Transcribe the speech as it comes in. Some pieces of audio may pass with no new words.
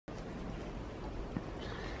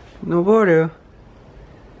Noboru.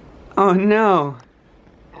 Oh no.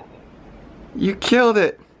 You killed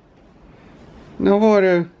it.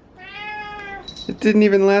 Noboru. It didn't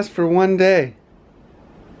even last for one day.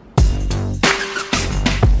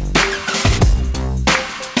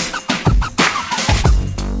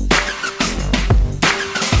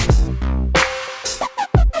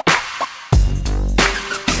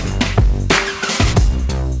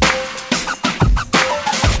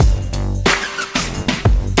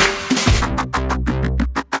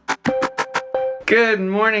 Good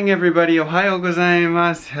morning everybody. おはようござい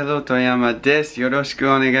ます。Hello 富山です。よろし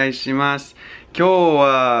くお願いします。今日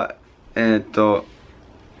は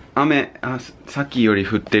雨、さっきより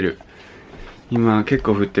降ってる。今結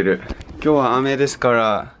構降ってる。今日は雨ですか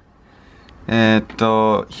ら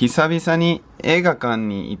久々に映画館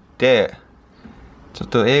に行ってちょっ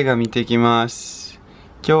と映画見てきます。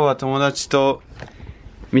今日は友達と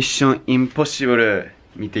ミッションインポッシブル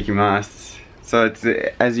見てきます。So it's,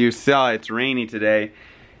 as you saw, it's rainy today.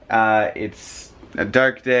 It's a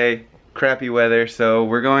dark day, crappy weather, so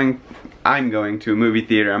I'm going to a movie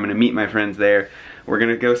theater. I'm gonna meet my friends there. We're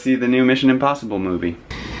gonna go see the new Mission Impossible movie.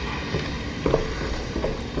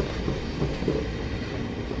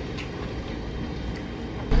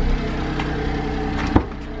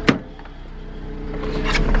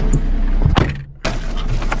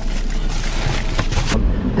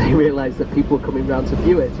 Realized that people were coming around to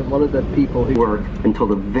view it, and one of the people who worked until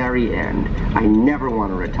the very end. I never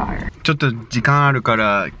want to retire. ちょっと時間あるか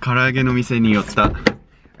ら唐揚げの店に寄った。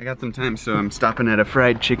I got some time, so I'm stopping at a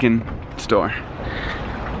fried chicken store.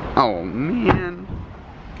 Oh man.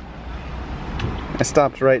 I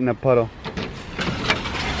stopped right in a puddle.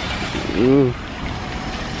 Ooh.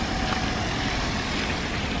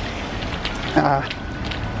 Ah.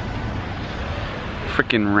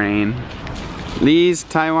 Frickin' rain. Lee's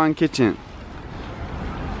Taiwan Kitchen。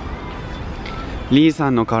リーさ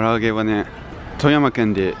んの唐揚げはね、富山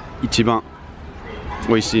県で一番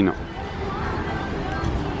美味しいの。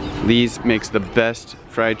Lee's makes the best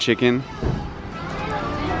fried chicken.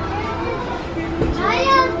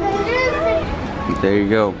 There you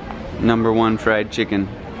go. Number one fried chicken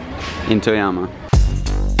in Toyama.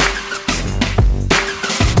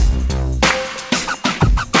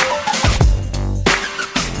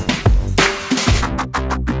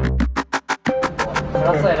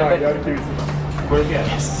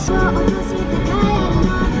 Yes.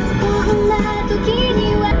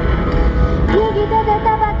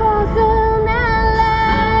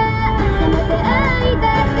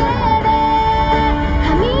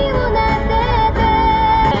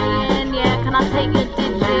 Yeah, can I take your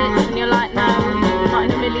digits? And you're like, no, not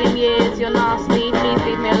in a million years. You're nasty, please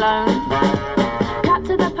leave me alone. Cut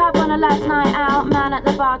to the pub on a last night out. Man at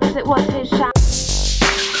the bar 'cause it was his shout.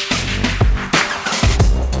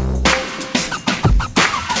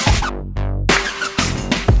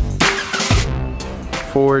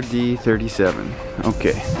 4D37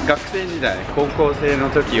 OK。 学生時代、高校生の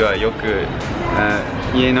時はよく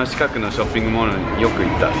家の近くのショッピングモールによく行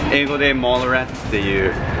った。英語でモールラッツってい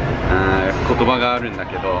う言葉があるんだ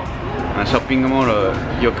けど、ショッピングモー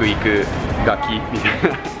ルよく行くガキみたい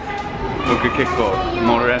な僕結構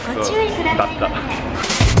モールラッツだった。シ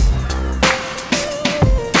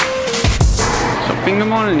ョッピング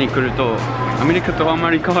モールに来るとアメリカとあん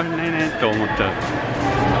まり変わらないねって思っちゃう。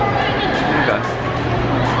なんか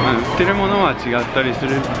売ってるものは違ったりす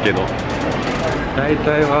るけど大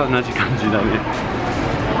体は同じ感じだね。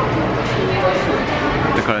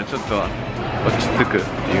だからちょっと落ち着くっ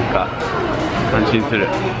ていうか安心する。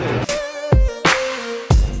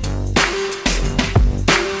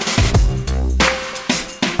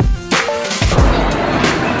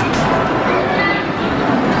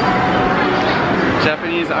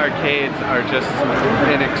Japanese arcades are just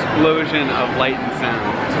an explosion of light and sound.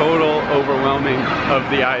 Total overwhelming of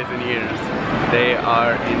the eyes and ears. They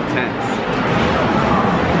are intense.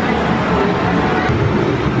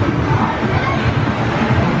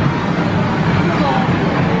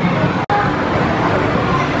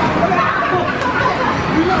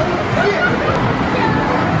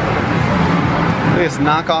 Look at this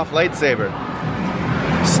knockoff lightsaber.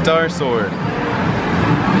 Star Sword.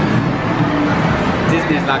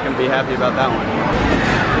 Disney's not going to be happy about that one.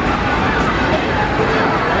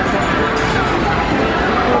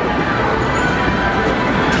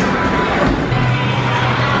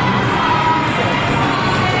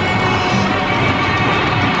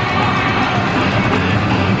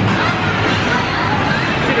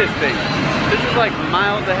 Look at this thing. This is like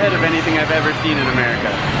miles ahead of anything I've ever seen in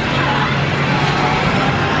America.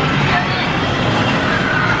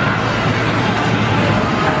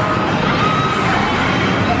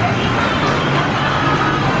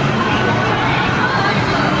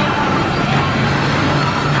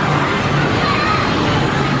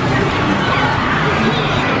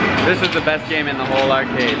 is the best game in the whole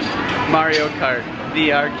arcade. Mariokart,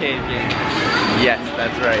 the arcade game. Yes,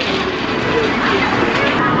 that's right.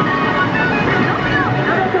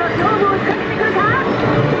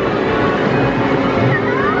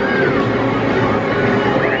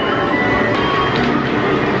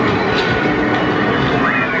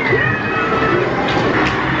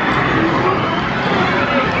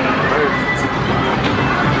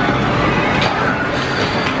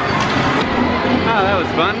 Oh, that was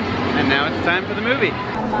fun. And now it's time for the movie.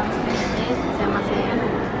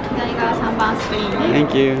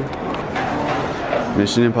 Thank you.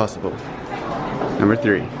 Mission Impossible. Number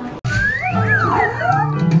 3.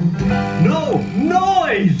 No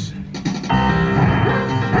noise!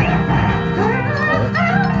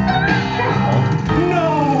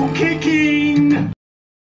 No kicking!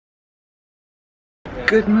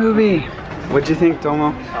 Good movie. What'd you think,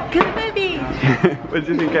 Tomo? Good movie. What'd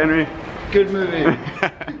you think, Henry? Good movie.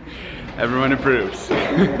 Everyone approves.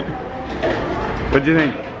 What'd you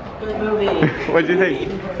think? Good movie. What'd you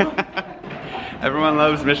think? Everyone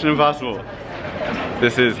loves Mission Impossible.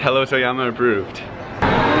 This is Hello Toyama approved.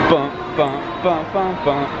 Bum, bum, bum, bum,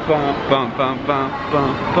 bum, bum, bum, bum, bum, bum,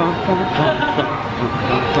 bum,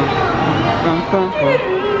 bum, bum,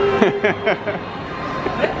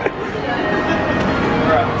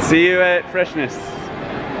 bum. See you at Freshness.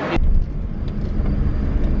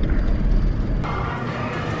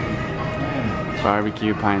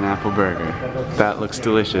 Barbecue pineapple burger. That looks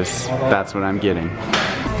delicious. That's what I'm getting.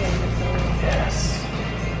 Yes.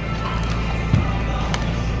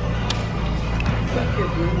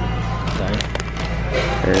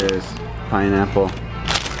 There is pineapple,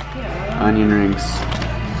 onion rings.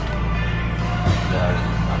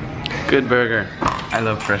 Good burger. I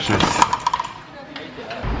love Freshness.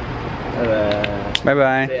 Bye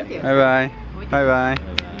bye. Bye bye. Bye bye.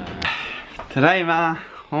 Tadaima.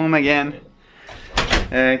 Home again.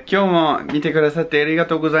 今日も見てくださってありが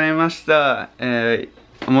とうございました。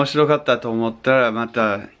面白かったと思ったらま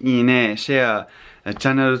たいいね、シェア、チ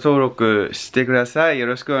ャンネル登録してください。よ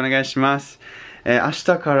ろしくお願いします。明日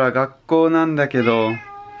から学校なんだけど、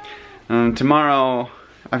tomorrow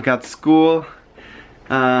I've got school.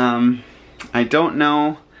 I don't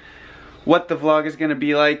know what the vlog is going to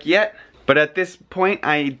be like yet, but at this point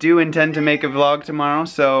I do intend to make a vlog tomorrow,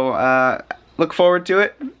 so look forward to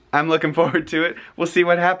it. I'm looking forward to it. We'll see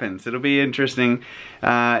what happens. It'll be interesting.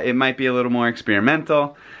 It might be a little more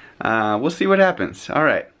experimental. We'll see what happens.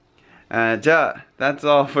 Alright. じゃあ, that's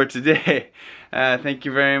all for today. Thank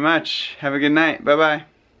you very much. Have a good night. Bye bye.